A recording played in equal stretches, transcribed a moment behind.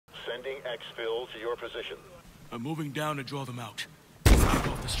Sending exfil to your position. I'm moving down to draw them out. Knock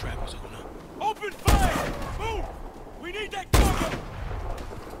off the strappers, owner. Open fire! Move! We need that cargo!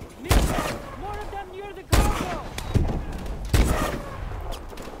 More of them near the cargo!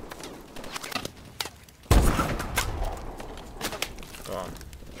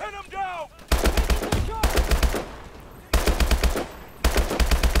 Pin them down!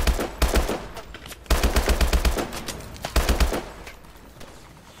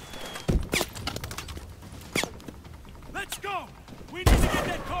 Let's go! We need to get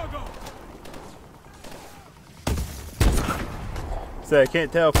that cargo! So I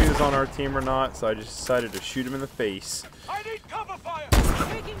can't tell if he was on our team or not, so I just decided to shoot him in the face. I need cover fire!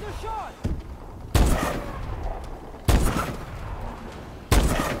 Taking the shot!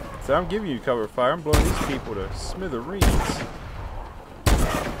 So I'm giving you cover fire. I'm blowing these people to smithereens.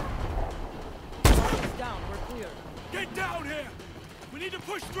 Down, we're clear. Get down here! We need to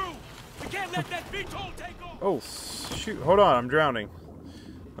push through! We can't let that VTOL take off! Oh, shoot. Hold on. I'm drowning.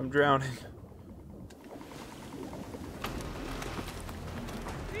 I'm drowning.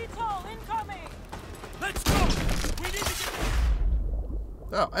 VTOL incoming! Let's go! We need to get...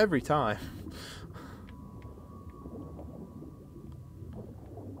 Oh, every time.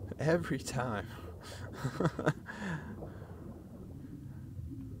 Every time.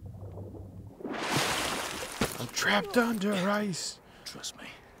 I'm trapped under ice. Trust me.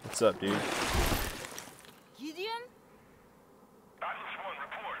 What's up, dude? Gideon? Atlas 1,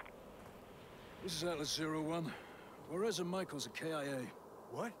 report. This is Atlas 01. Juarez and Michael's at KIA.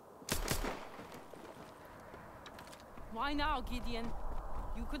 What? Why now, Gideon?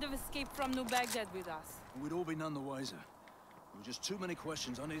 You could have escaped from New Baghdad with us. We'd all be none the wiser. There were just too many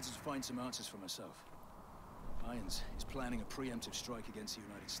questions. I needed to find some answers for myself. Irons is planning a preemptive strike against the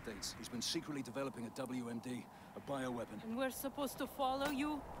United States. He's been secretly developing a WMD, a bioweapon. And we're supposed to follow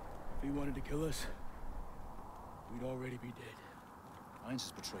you? If he wanted to kill us, we'd already be dead. Irons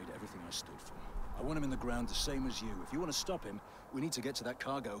has betrayed everything I stood for. I want him in the ground the same as you. If you want to stop him, we need to get to that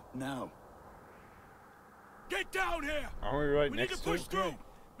cargo now. Get down here! Are we right We need to next to push it? through!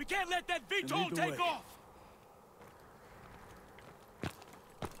 We can't let that VTOL the take way. off!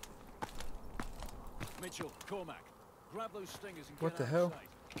 Mitchell, Cormac, grab those stingers and What get the hell?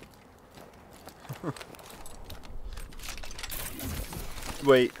 outside.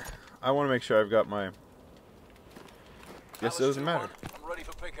 Wait, I want to make sure I've got my... Guess it doesn't matter. I'm ready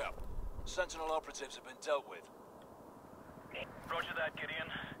for pickup. Sentinel operatives have been dealt with. Roger that, Gideon.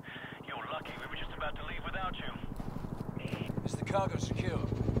 You're lucky. We were just about to leave without you. Is the cargo secure?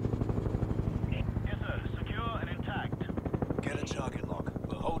 Yes, sir. Secure and intact. Get a target lock,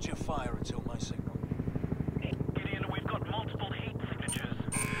 but hold your fire until my signal. Gideon, we've got multiple heat signatures.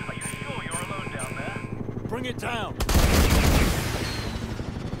 Are you sure you're alone down there? Bring it down!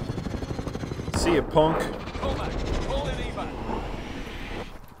 See ya, punk. Cormac, call in evac.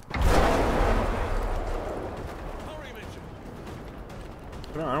 Hurry, Mitchell.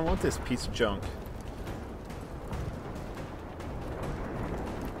 No, I don't want this piece of junk.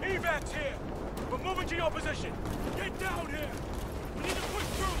 Evac's here! We're moving to your position! Get down here! We need to push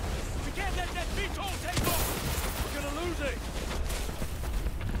through! We can't let that VTOL take off! We're gonna lose it!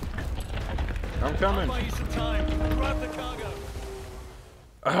 I'm coming. I'll buy you some time. Grab the cargo.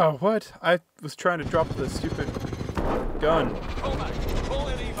 Oh, what? I was trying to drop the stupid gun. Cormac, call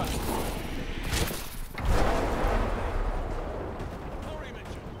in evac. Hurry,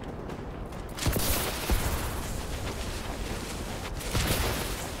 Mitchell.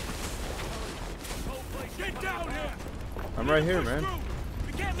 Get down here! I'm right here, Push man. through.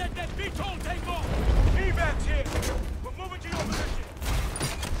 We can't let that VTOL take off! Evac's here! We're moving to your position!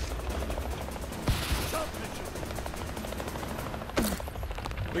 Jump, Mitchell!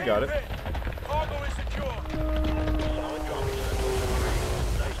 We got it. Cargo is secure! Solid copy, Sentinel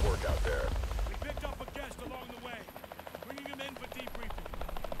 3. Nice work out there. We picked up a guest along the way. Bringing him in for debriefing.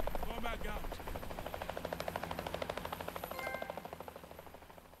 Cormac out.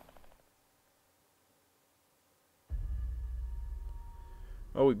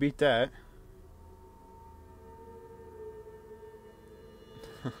 Oh, we beat that.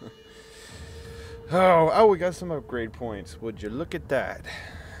 Oh, we got some upgrade points. Would you look at that?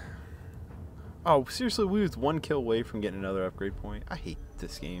 Oh, seriously, we was one kill away from getting another upgrade point. I hate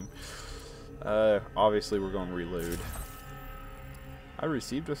this game. Obviously, we're going to reload. I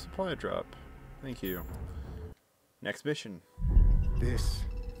received a supply drop. Thank you. Next mission. This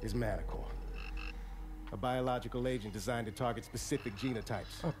is Manticore, a biological agent designed to target specific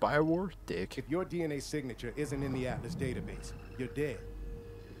genotypes. Oh, Biowar? Dick. If your DNA signature isn't in the Atlas database, you're dead.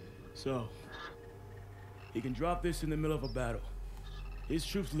 So, he can drop this in the middle of a battle. His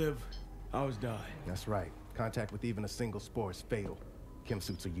troops live, ours die. That's right. Contact with even a single spore is fatal. Chem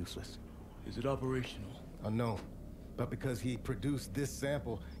suits are useless. Is it operational? Unknown. But because he produced this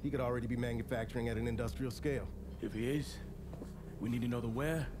sample, he could already be manufacturing at an industrial scale. If he is, we need to know the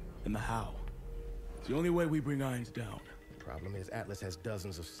where and the how. It's the only way we bring Irons down. Problem is, Atlas has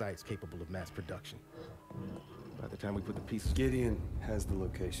dozens of sites capable of mass production. By the time we put the pieces... Gideon has the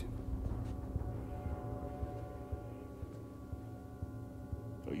location.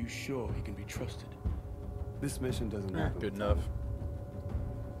 Are you sure he can be trusted? This mission doesn't happen. Good without enough. him.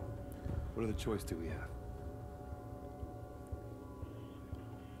 What other choice do we have?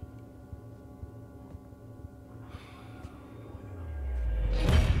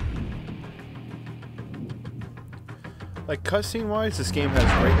 Like cutscene wise, this game has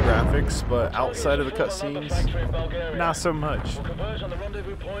great graphics, but outside of the cutscenes, not so much. We'll converge on the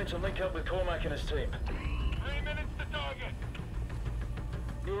rendezvous point and link up with Cormac and his team. 3 minutes to target.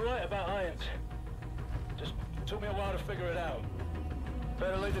 You were right about Irons. Just took me a while to figure it out.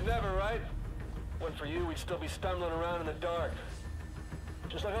 Better late than never, right? Went for you, we'd still be stumbling around in the dark.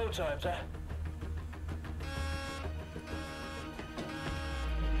 Just like old times, huh?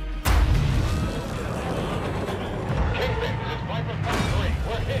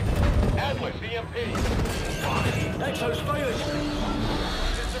 We're hit. Atlas, EMP. Exo's failing!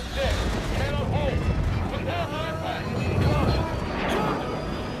 System dead. Cannot hold. Prepare for impact.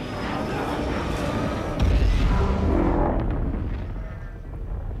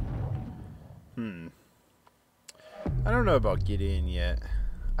 I don't know about Gideon yet.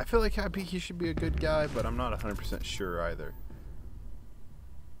 I feel like he should be a good guy, but I'm not 100% sure either.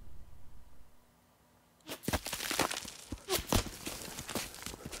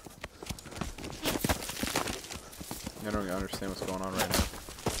 I don't really understand what's going on right now.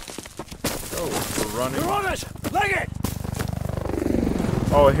 Oh, we're running. You're on it! Leg it!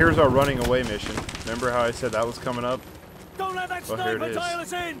 Oh, here's our running away mission. Remember how I said that was coming up? Don't let that Well, here it sniper is. dial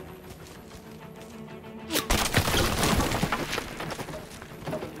us in!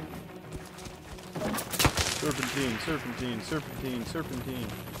 Serpentine, serpentine, serpentine, serpentine.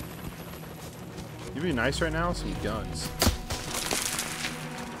 You'd be nice right now with some guns.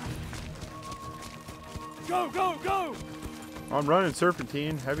 Go, go, go! I'm running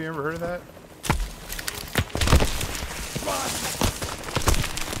serpentine. Have you ever heard of that?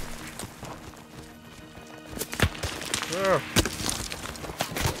 Oh.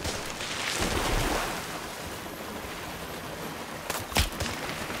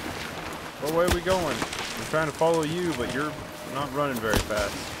 What way are we going? I'm trying to follow you, but you're not running very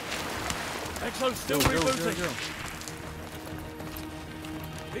fast. Exo's still Go, go, rebooting.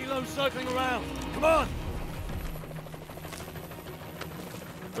 go, go. Helo's circling around. Come on!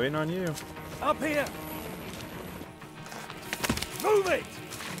 Waiting on you. Up here! Move it!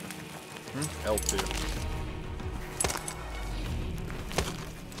 L2.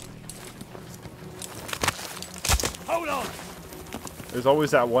 Hold on! There's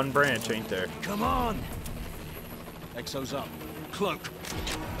always that one branch, ain't there? Come on! Exo's up. Cloak.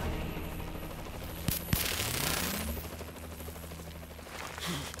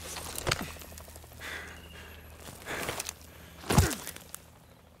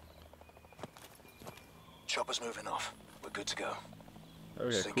 Chopper's moving off. We're good to go.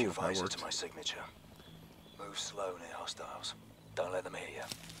 Okay, Sync cool. your That visor works. to my signature. Move slow near hostiles. Don't let them hear you.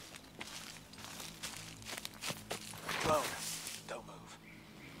 Clone, don't move.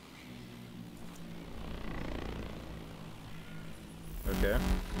 Okay.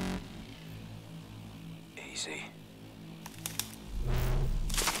 Easy.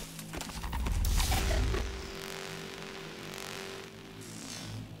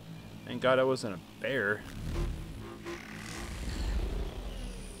 Thank God I wasn't a bear.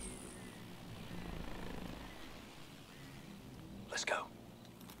 Let's go.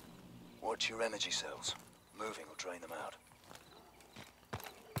 Watch your energy cells. Moving will drain them out.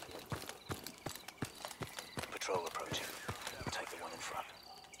 Patrol approaching. Take the one in front.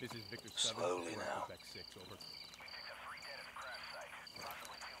 This is Victor Slowly now.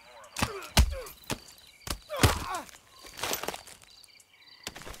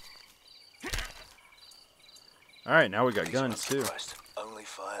 All right, now we got These guns ones too. suppressed. Only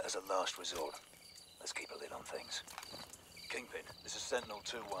fire as a last resort. Let's keep a lid on things. Kingpin, this is Sentinel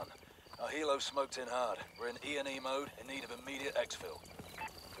 2-1. Our helo smoked in hard. We're in E&E mode in need of immediate exfil.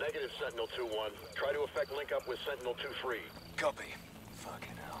 Negative, Sentinel 2-1. Try to effect link up with Sentinel 2-3. Copy.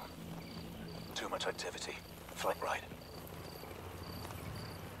 Fucking hell. Too much activity. Flank right.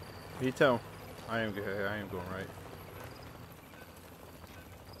 Vito, I am going right.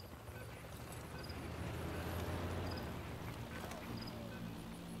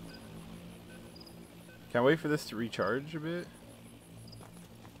 Can't wait for this to recharge a bit.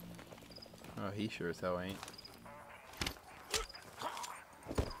 Oh, he sure as hell ain't.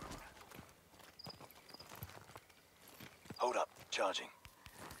 Hold up. Charging.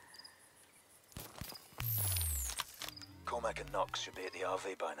 Cormac and Knox should be at the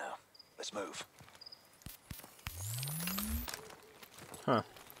RV by now. Let's move. Huh.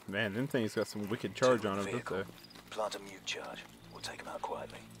 Man, them things got some wicked charge on them, don't they? Plant a mute charge. We'll take them out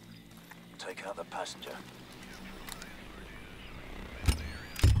quietly. Take out the passenger.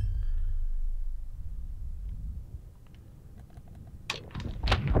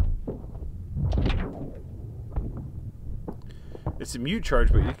 It's a mute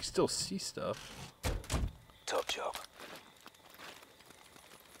charge, but you can still see stuff. Top job.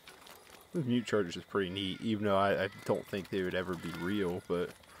 Those mute charges is pretty neat, even though I don't think they would ever be real,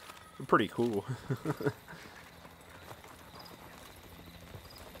 but they're pretty cool.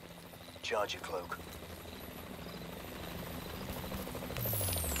 Charge your cloak.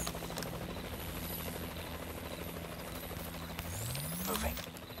 Moving.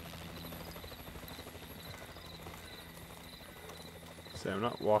 So I'm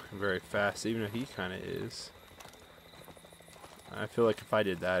not walking very fast, even though he kind of is. I feel like if I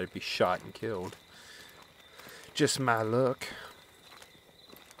did that, I'd be shot and killed. Just my luck.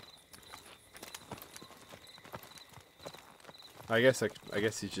 I guess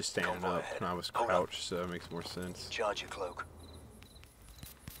he's just standing up, and I was crouched, so it makes more sense. Charge your cloak.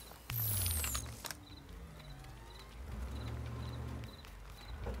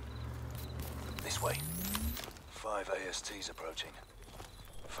 This way. 5 ASTs approaching.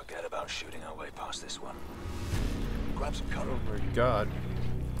 Forget about shooting our way past this one. Grab some cover. Oh my god.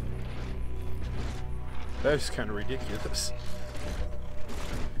 That is kind of ridiculous.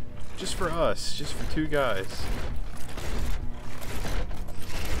 Just for us, just for 2 guys.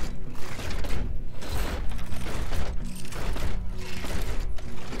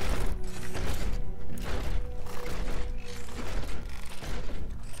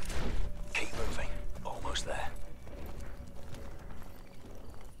 Keep moving. Almost there.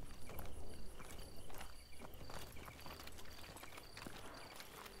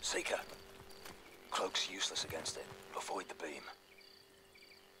 Seeker. Cloak's useless against it. Avoid the beam.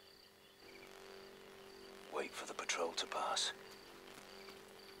 Wait for the patrol to pass.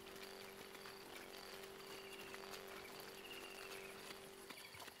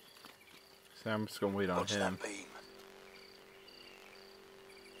 So I'm just gonna wait on Watch him. that beam.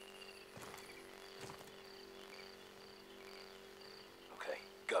 Okay,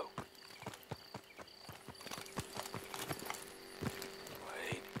 go.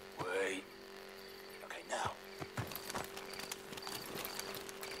 Wait. Okay, now.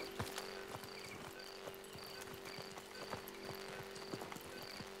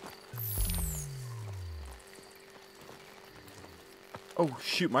 Oh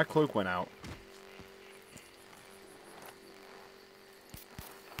shoot, my cloak went out.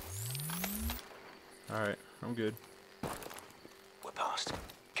 Alright, I'm good. We're past.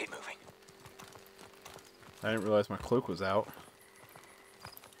 Keep moving. I didn't realize my cloak was out.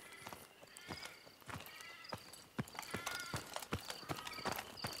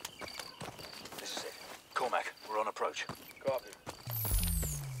 This is it. Cormac, we're on approach. Copy.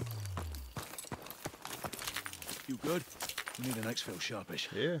 You good? We need an exfil sharpish.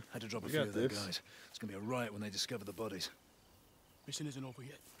 Yeah, Had to drop a we few got of their this. guys. It's gonna be a riot when they discover the bodies. Mission isn't over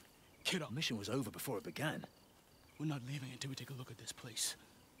yet. Get up. Mission was over before it began. We're not leaving until we take a look at this place.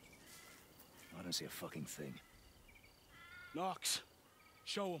 I don't see a fucking thing. Knox,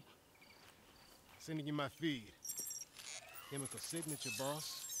 show them. Sending you my feed. Chemical signature,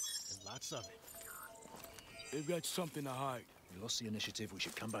 boss. And lots of it. They've got something to hide. We lost the initiative. We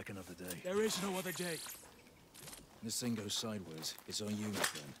should come back another day. There is no other day. This thing goes sideways. It's on you, my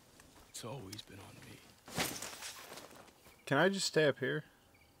friend. It's always been on me. Can I just stay up here?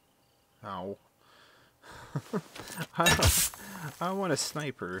 Ow. I want a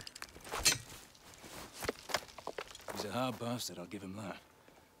sniper. He's a hard bastard, I'll give him that.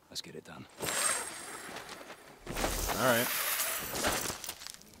 Let's get it done. Alright.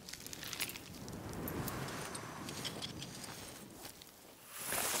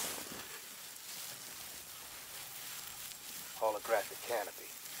 Holographic canopy.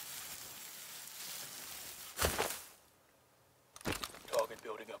 Target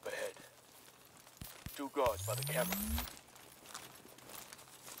building up ahead. 2 guards by the camera.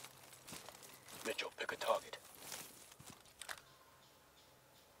 Mitchell, pick a target.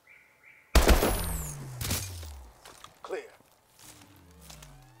 Clear.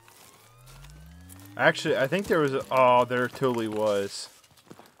 Actually, I think there was a... Oh, there totally was.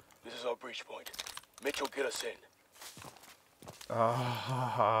 This is our breach point. Mitchell, get us in.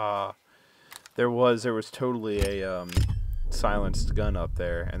 There was totally a silenced gun up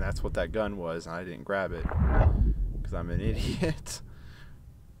there, and that's what that gun was, and I didn't grab it because I'm an idiot.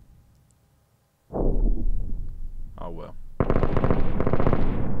 Oh well.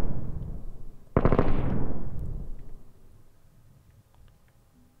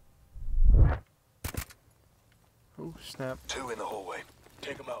 Oh snap! 2 in the hallway.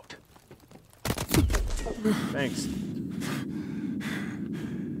 Take them out. Thanks.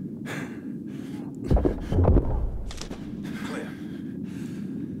 Clear.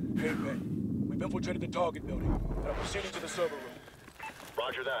 Hey, Ben. We've infiltrated the target building and are proceeding to the server room.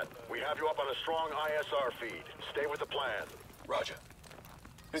 Roger that. We have you up on a strong ISR feed. Stay with the plan. Roger.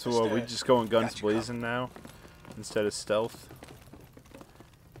 Hit So the are we stairs. just going guns Got you blazing now instead of stealth?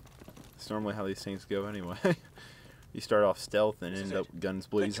 It's normally how these things go anyway. You start off stealth and This is end up it. guns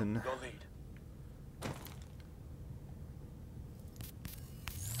Mitchell, blazing. your lead.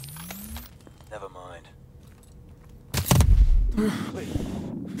 Never mind. Clear.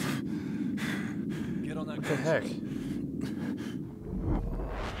 Get on that. What the heck?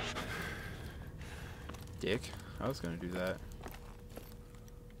 Dick. I was gonna do that.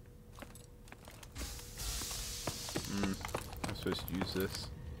 I'm supposed to use this.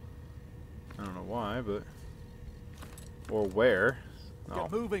 I don't know why, but... Or where. Oh,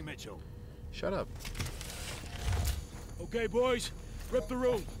 Get moving, Mitchell. shut up. Okay, boys. Rip the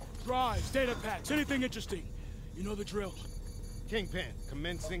room. Drives, data packs, anything interesting. You know the drill. Kingpin,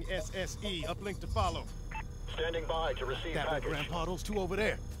 commencing SSE. Uplink to follow. Standing by to receive That way, package. Grandpa. Those 2 over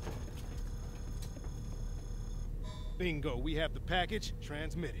there. Bingo. We have the package.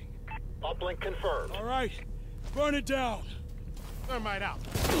 Transmitting. Uplink confirmed. All right. Burn it down. Thermite out.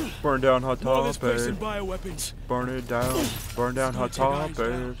 Burn down hot More of this place than topic. bioweapons. Burn it down. Burn down hot It's gonna take eyes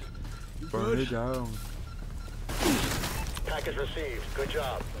topic. down. You Burn good? it down. Package received. Good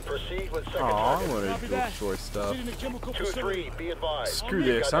job. Proceed with second Aw, I target. wanted Copy to do that. short stuff. Proceeding to chemical facility. 2-3, be advised. Screw We've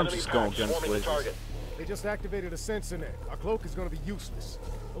this, got I'm enemy just going packs guns swarming the blazing. target. They just activated a sensor net. Our cloak is gonna be useless.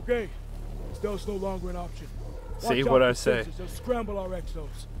 Okay. Stealth's no longer an option. See Watch out what for I say. sensors. They'll scramble our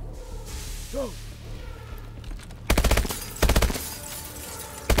exos. Go.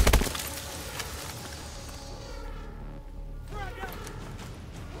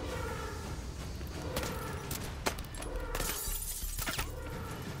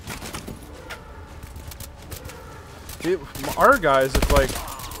 Our guys look like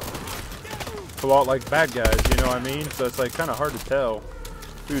a lot like bad guys, you know what I mean? So it's like kind of hard to tell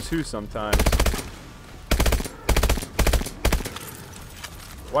who's who sometimes.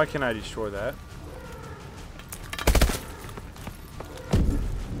 Why can't I destroy that?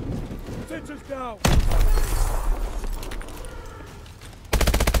 Sensors down.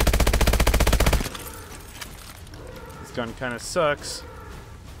 This gun kind of sucks.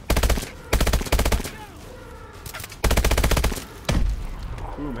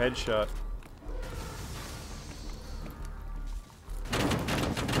 Boom, headshot.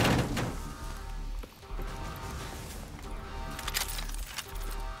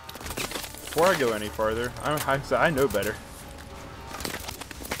 Before I go any farther, I know better.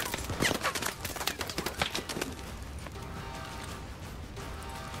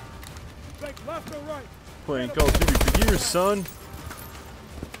 Think left or right. Playing Call of Duty for years, son.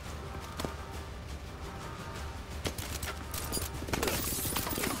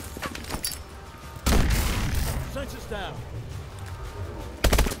 Sensors down.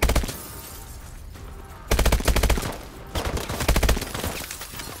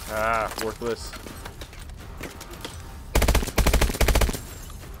 Ah, worthless.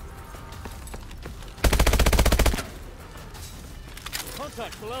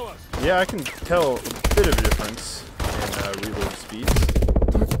 Contact below us. Yeah, I can tell a bit of a difference in reload speeds.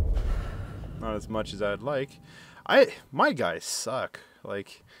 Not as much as I'd like. My guys suck.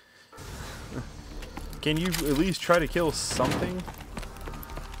 Like, can you at least try to kill something?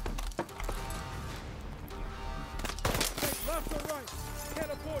 Think left or right.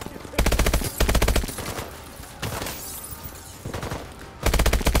 Can't afford to get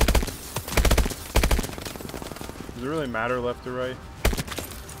Does it really matter left or right?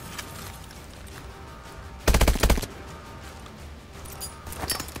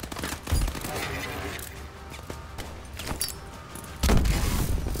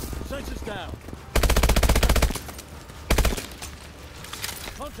 Sensors down.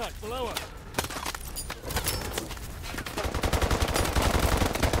 Contact below us.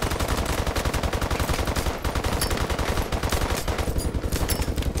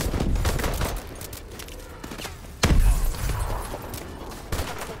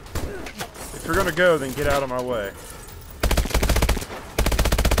 you're gonna go, then get out of my way.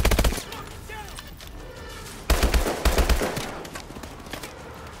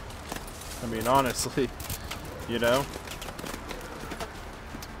 I mean, honestly, you know.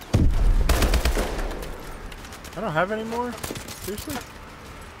 I don't have any more? Seriously?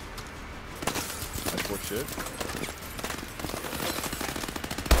 That's bullshit.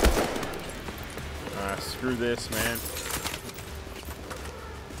 Ah, screw this, man.